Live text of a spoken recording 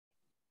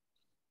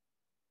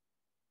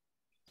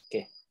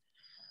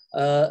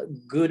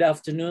Good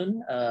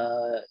afternoon,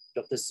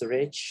 Dr.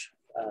 Suraj,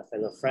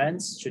 fellow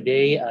friends.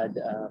 Today,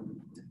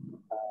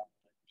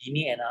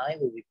 Dinie and I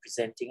will be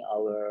presenting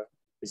our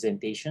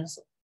presentations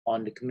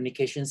on the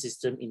communication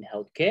system in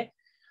healthcare,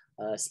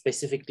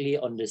 specifically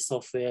on the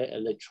software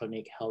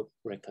electronic health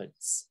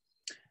records.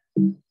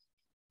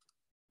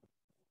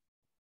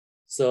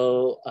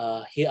 So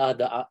here are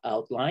the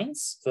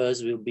outlines.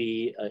 First, we'll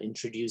be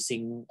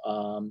introducing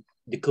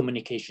the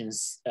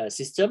communications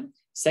system.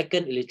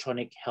 Second,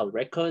 electronic health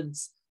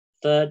records.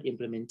 Third,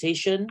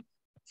 implementation.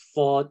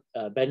 Fourth,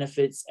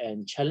 benefits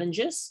and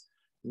challenges.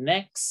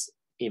 Next,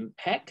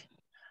 impact.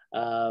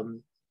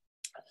 In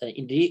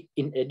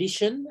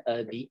addition,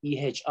 the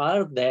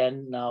EHR,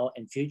 then, now,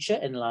 and future,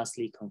 and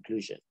lastly,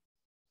 conclusion.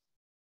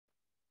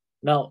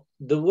 Now,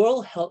 the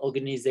World Health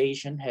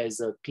Organization has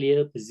a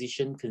clear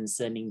position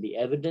concerning the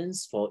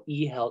evidence for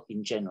e-health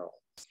in general.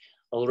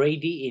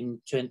 Already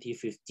in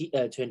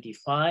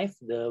 2025,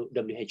 the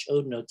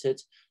WHO noted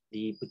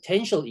the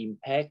potential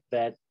impact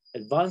that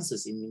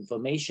advances in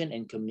information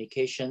and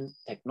communication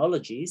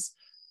technologies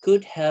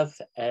could have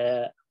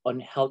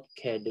on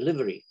healthcare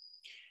delivery.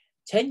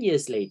 10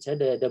 years later,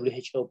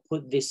 the WHO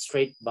put this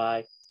straight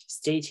by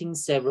stating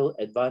several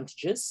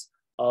advantages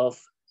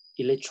of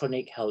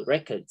electronic health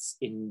records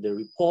in the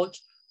report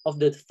of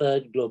the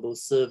third global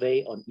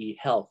survey on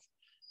e-health,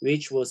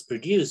 which was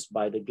produced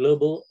by the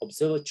Global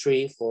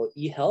Observatory for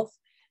E-Health,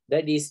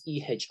 that is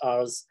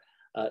EHR's,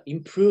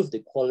 improve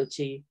the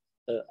quality,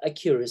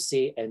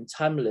 accuracy, and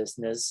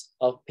timelessness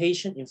of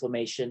patient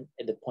information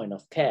at the point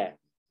of care.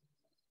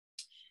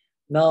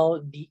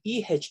 Now, the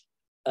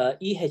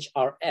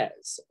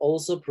EHRS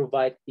also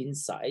provide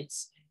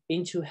insights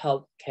into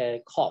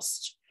healthcare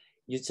cost,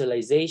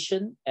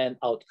 utilization, and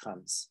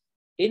outcomes.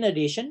 In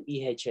addition,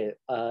 the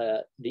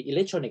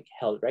electronic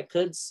health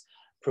records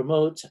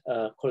promote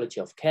quality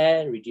of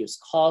care, reduce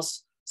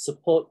costs,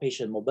 support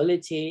patient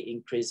mobility,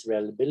 increase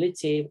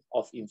reliability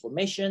of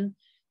information,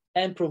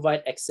 and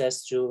provide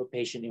access to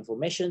patient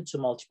information to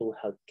multiple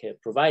healthcare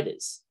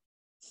providers.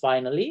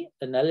 Finally,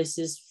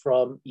 analysis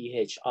from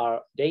EHR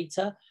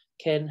data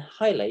can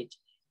highlight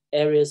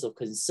areas of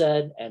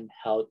concern and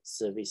health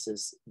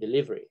services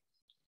delivery.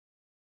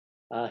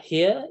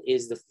 Here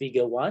is the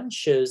figure 1,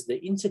 shows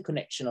the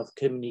interconnection of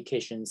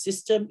communication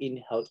system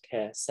in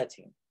healthcare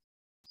setting.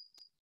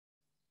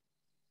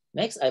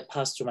 Next, I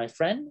pass to my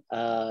friend,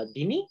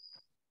 Dinie.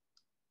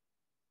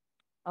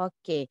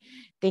 Okay,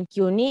 thank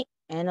you, Nick,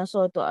 and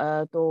also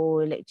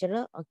to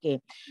lecturer. Okay,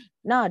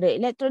 now the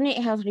electronic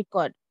health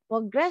record.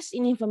 Progress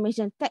in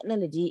information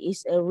technology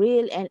is a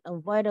real and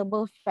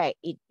avoidable fact.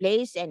 It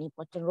plays an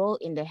important role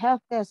in the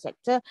healthcare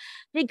sector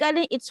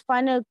regarding its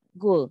final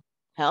goal,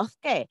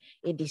 healthcare.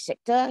 In this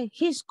sector,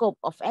 his scope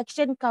of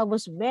action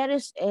covers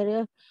various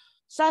areas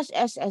such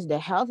as the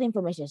health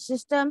information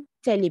system,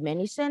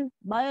 telemedicine,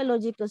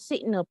 biological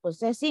signal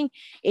processing,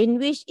 in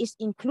which is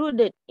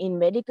included in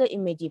medical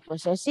imaging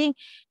processing,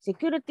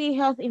 security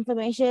health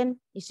information,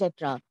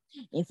 etc.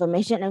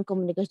 Information and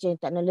communication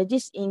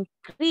technologies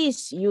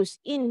increase use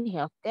in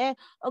healthcare.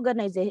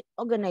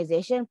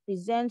 Organization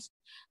presents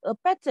a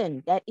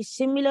pattern that is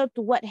similar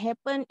to what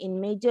happened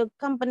in major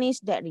companies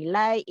that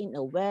rely in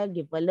a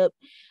well-developed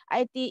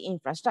IT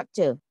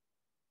infrastructure.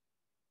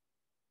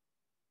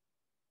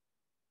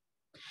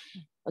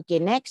 Okay,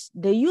 next,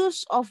 the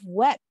use of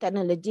web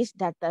technologies,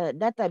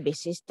 database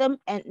system,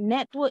 and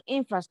network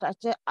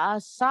infrastructure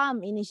are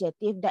some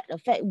initiatives that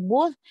affect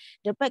both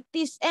the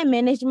practice and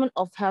management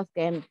of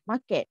healthcare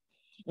market.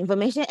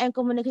 Information and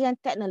communication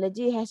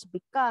technology has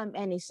become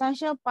an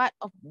essential part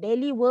of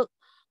daily work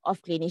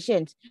of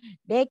clinicians.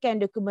 They can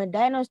document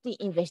diagnostic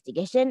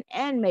investigation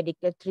and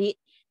medical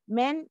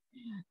treatment,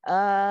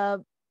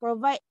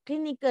 provide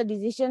clinical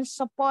decision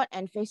support,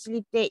 and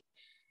facilitate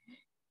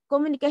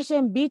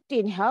communication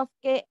between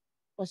healthcare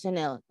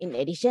personnel. In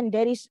addition,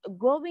 there is a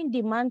growing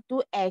demand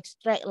to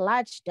extract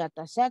large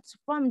data sets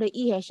from the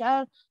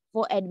EHR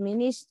for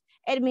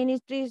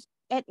administrative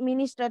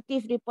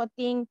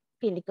reporting,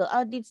 clinical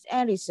audits,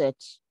 and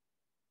research.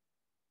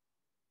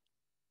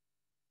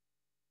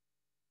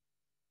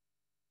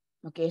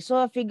 Okay,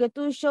 so figure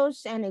 2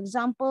 shows an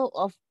example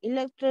of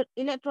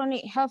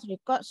electronic health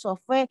record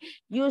software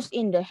used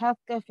in the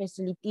healthcare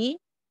facility.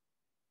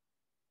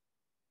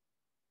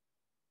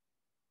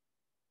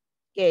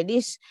 Okay,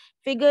 this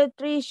figure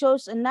 3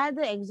 shows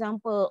another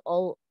example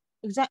of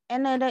HER.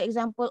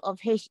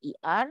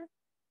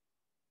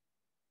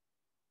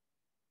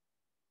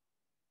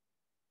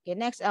 Okay,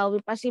 next I'll be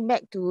passing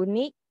back to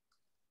Nick.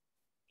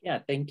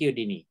 Yeah, thank you,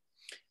 Dinie.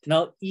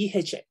 Now,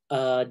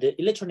 the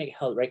electronic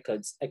health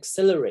records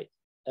accelerate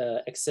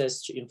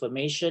access to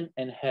information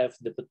and have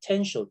the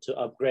potential to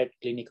upgrade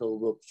clinical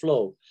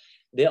workflow.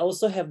 They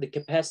also have the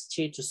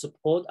capacity to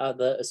support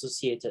other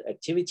associated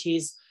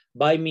activities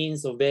by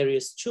means of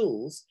various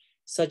tools,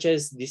 such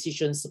as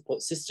decision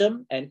support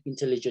system and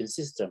intelligence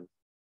system.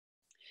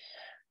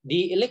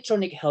 The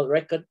electronic health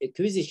record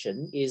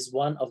acquisition is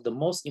one of the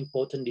most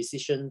important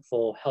decisions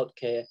for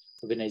healthcare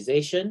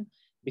organization,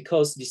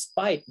 because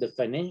despite the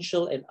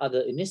financial and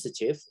other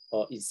initiative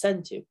or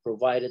incentive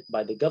provided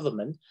by the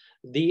government,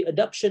 the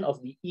adoption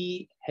of the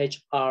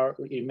EHR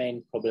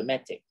remained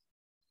problematic.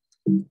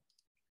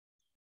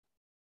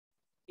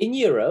 In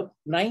Europe,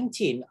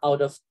 19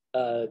 out of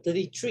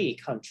 33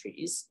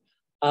 countries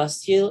are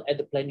still at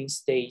the planning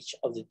stage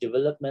of the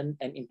development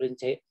and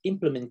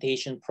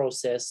implementation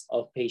process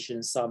of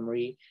patient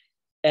summary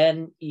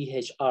and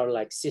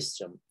EHR-like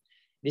system.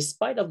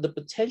 Despite of the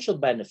potential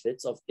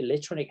benefits of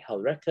electronic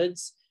health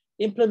records,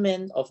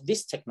 implement of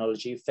this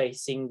technology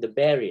facing the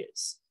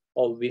barriers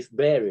or with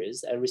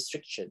barriers and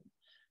restriction,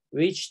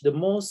 which the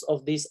most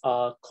of these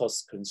are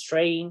cost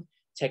constraint,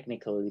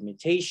 technical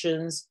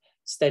limitations,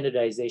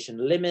 standardization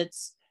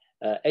limits,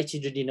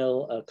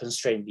 attitudinal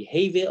constrained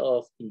behavior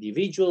of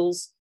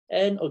individuals,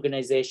 and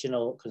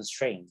organizational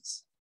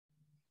constraints.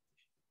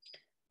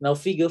 Now,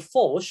 figure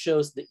 4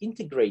 shows the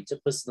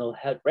integrated personal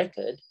health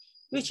record,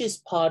 which is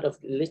part of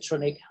the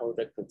electronic health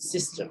record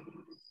system.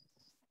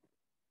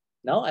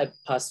 Now I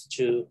pass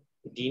to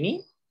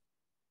Dinie.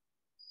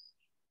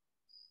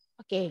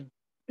 Okay.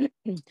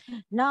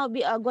 Now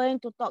we are going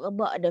to talk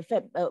about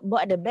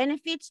the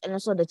benefits and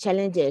also the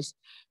challenges.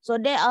 So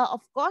there are,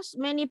 of course,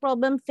 many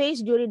problems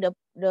faced during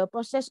the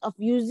process of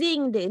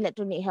using the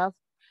electronic health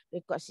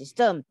record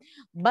system,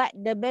 but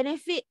the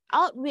benefit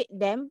outweigh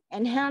them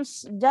and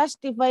hence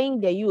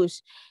justifying the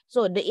use.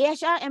 So the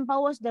EHR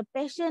empowers the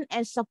patient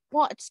and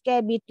supports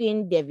care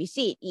between their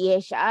visit.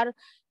 EHR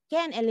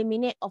can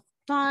eliminate of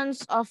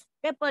tons of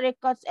paper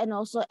records and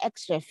also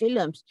X-ray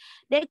films.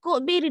 There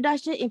could be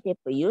reduction in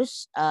paper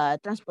use,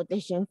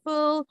 transportation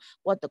fuel,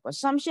 water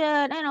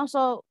consumption, and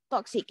also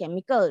toxic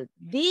chemical.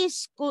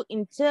 This could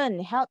in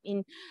turn help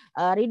in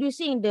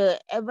reducing the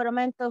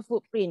environmental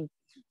footprint.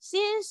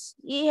 Since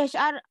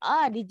EHR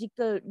are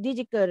digital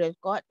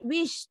record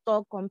which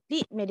store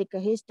complete medical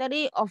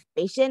history of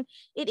patient,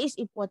 it is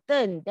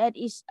important that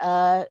is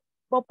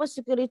proper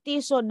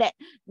security so that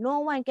no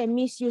one can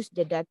misuse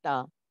the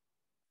data.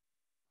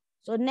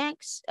 So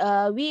next,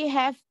 we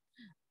have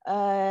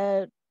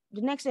the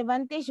next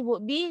advantage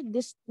would be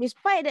this: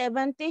 despite the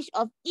advantage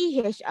of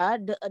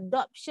EHR, the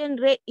adoption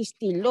rate is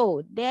still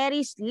low. There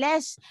is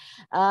less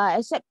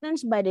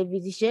acceptance by the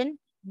physician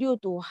due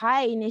to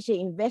high initial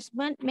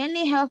investment.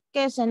 Many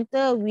healthcare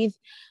centers with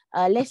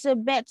lesser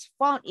beds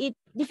found it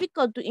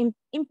difficult to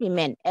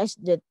implement as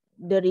the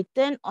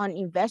return on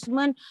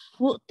investment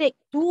would take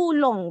too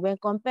long when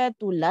compared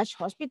to large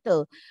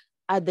hospitals.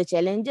 Other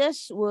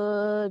challenges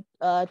were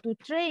to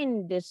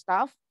train the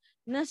staff,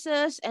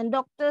 nurses and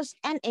doctors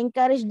and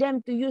encourage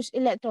them to use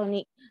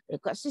electronic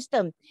record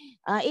system.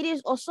 It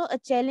is also a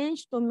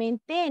challenge to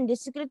maintain the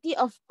security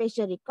of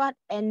patient record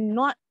and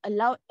not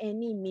allow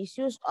any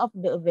misuse of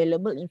the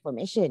available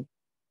information.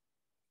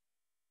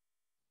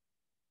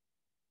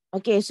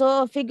 Okay,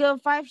 so figure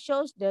 5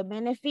 shows the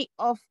benefit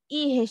of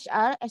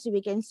EHR. As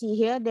we can see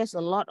here, there's a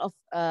lot of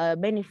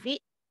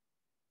benefit.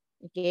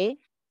 Okay.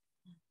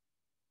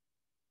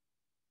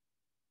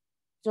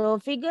 So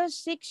figure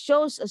 6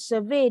 shows a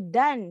survey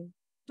done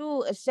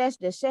to assess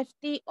the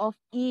safety of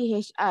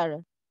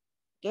EHR.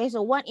 Okay,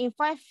 so 1 in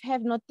 5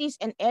 have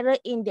noticed an error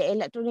in the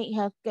electronic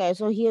healthcare.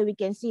 So here we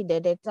can see the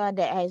data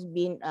that has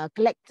been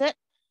collected.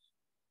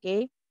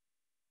 Okay.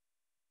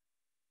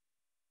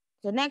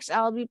 So next,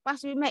 I'll be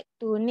passing back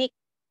to Nick.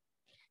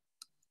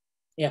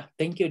 Yeah,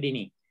 thank you,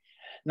 Dinie.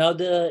 Now,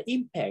 the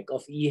impact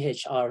of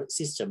EHR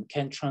system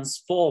can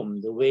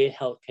transform the way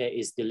healthcare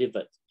is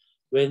delivered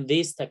when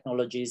these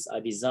technologies are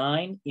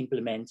designed,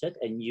 implemented,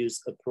 and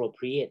used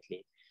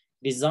appropriately.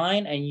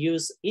 Designed and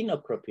used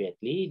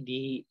inappropriately,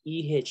 the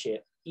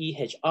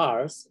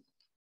EHRs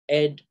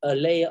add a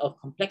layer of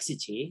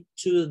complexity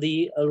to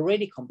the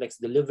already complex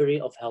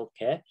delivery of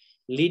healthcare,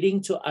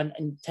 leading to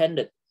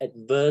unintended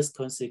adverse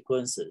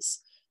consequences,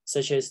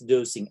 such as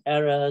dosing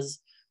errors,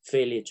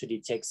 failure to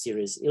detect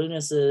serious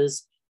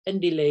illnesses,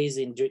 and delays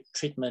in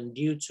treatment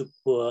due to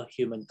poor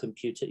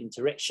human-computer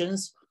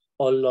interactions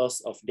or loss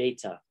of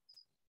data.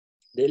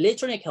 The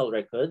electronic health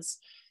records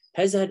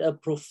has had a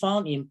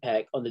profound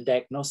impact on the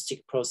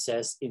diagnostic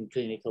process in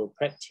clinical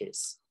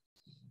practice.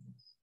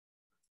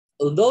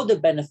 Although the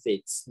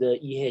benefits the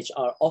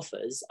EHR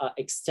offers are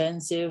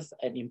extensive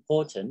and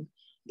important,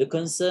 the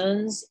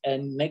concerns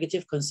and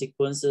negative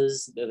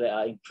consequences that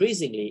are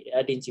increasingly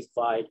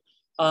identified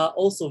are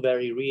also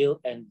very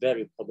real and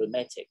very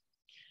problematic.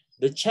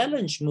 The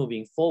challenge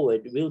moving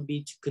forward will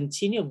be to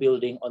continue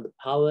building on the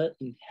power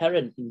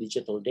inherent in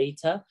digital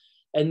data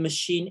and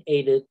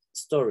machine-aided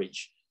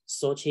storage,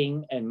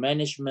 sorting, and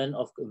management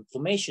of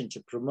information to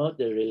promote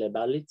the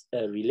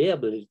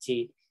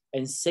reliability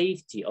and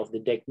safety of the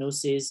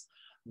diagnosis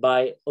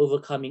by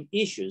overcoming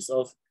issues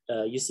of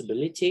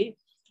usability,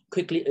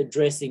 quickly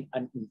addressing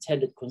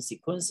unintended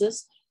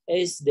consequences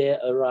as they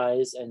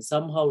arise, and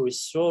somehow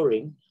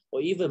restoring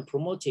or even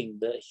promoting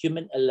the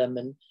human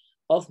element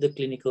of the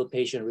clinical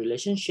patient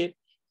relationship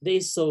that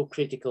is so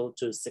critical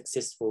to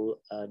successful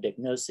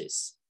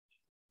diagnosis.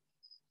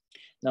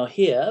 Now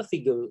here,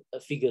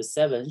 figure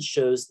 7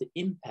 shows the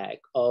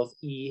impact of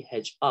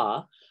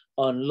EHR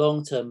on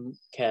long-term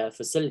care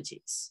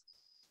facilities.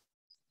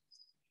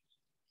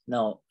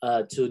 Now,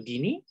 to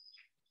Dinie.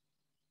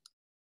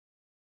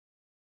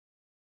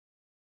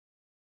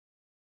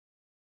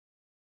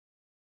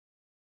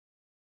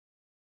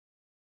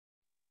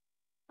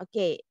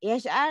 Okay,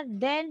 EHR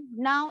then,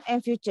 now,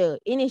 and future.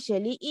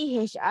 Initially,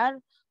 EHR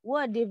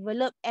were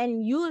developed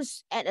and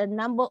used at a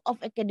number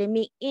of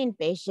academic,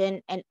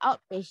 inpatient, and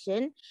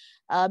outpatient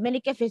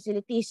medical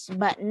facilities,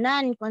 but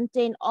none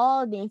contain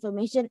all the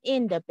information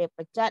in the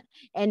paper chart,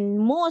 and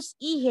most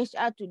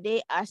EHR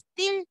today are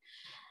still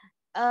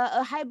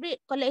a hybrid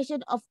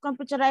collection of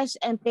computerized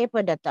and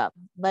paper data.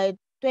 By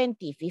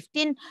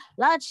 2015,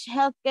 large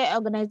healthcare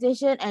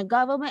organizations and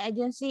government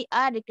agencies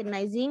are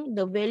recognizing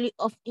the value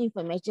of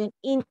information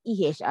in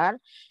EHR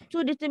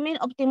to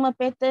determine optimal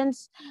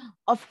patterns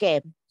of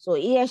care. So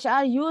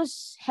EHR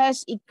use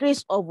has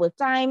increased over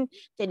time.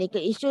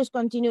 Technical issues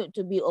continue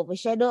to be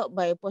overshadowed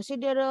by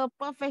procedural,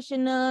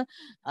 professional,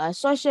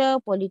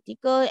 social,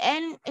 political,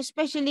 and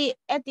especially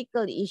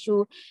ethical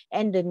issue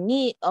and the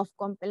need of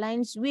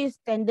compliance with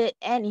standard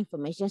and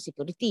information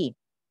security.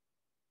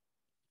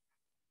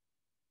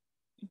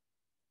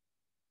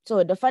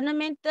 So the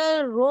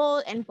fundamental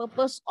role and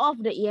purpose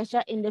of the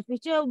EHR in the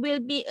future will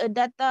be a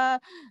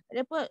data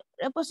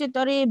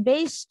repository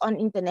based on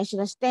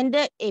international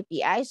standard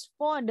APIs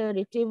for the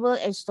retrieval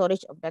and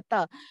storage of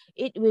data.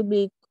 It will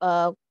be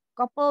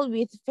coupled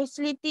with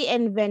facility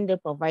and vendor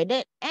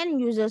provided and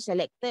user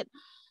selected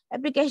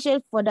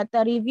application for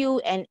data review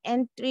and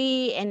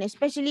entry, and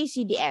especially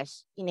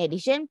CDS. In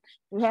addition,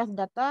 to have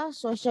data,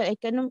 social,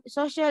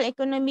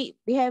 economic,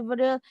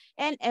 behavioral,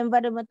 and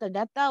environmental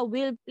data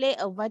will play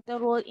a vital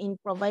role in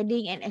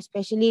providing and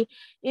especially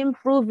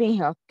improving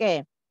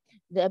healthcare.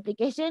 The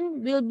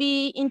application will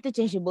be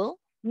interchangeable,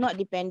 not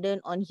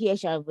dependent on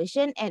EHR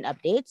version and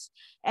updates,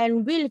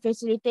 and will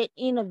facilitate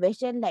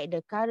innovation like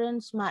the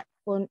current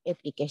smartphone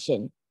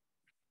application.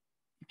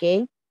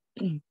 Okay.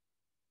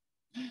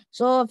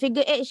 So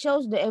figure 8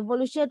 shows the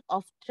evolution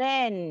of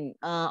trend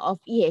of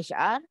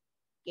EHR.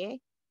 Okay.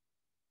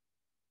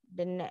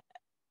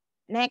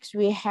 Next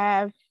we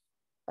have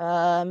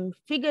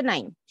figure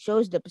 9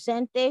 shows the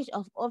percentage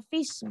of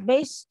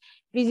office-based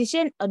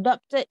physician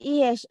adopted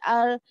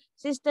EHR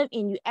system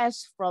in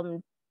US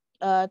from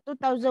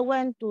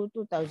 2001 to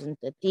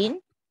 2013.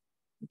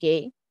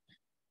 Okay.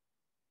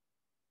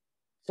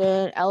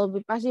 So I will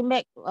be passing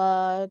back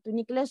to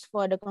Nicholas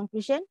for the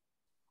conclusion.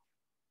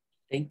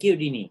 Thank you,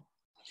 Dinie.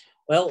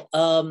 Well,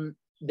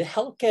 the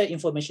healthcare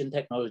information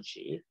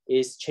technology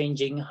is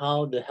changing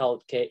how the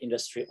healthcare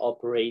industry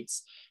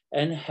operates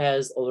and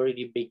has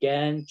already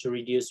begun to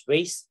reduce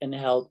waste and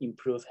help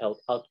improve health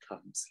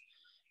outcomes.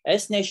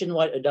 As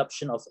nationwide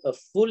adoption of a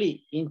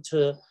fully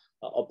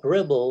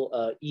interoperable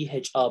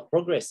EHR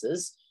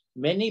progresses,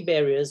 many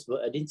barriers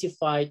were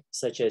identified,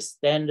 such as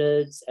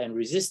standards and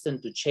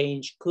resistance to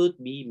change could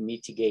be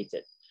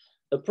mitigated.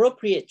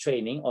 Appropriate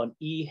training on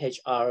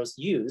EHR's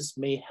use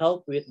may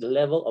help with the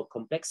level of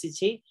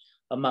complexity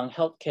among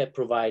healthcare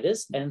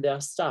providers and their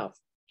staff.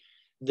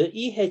 The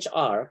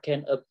EHR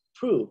can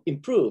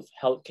improve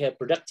healthcare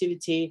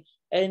productivity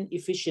and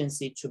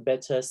efficiency to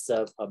better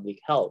serve public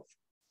health.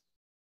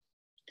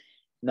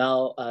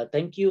 Now,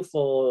 thank you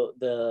for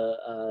the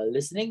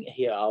listening.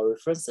 Here are our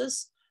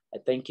references.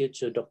 Thank you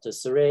to Dr.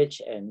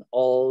 Suraj and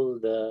all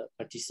the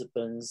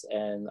participants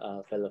and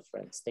fellow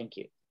friends. Thank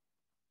you.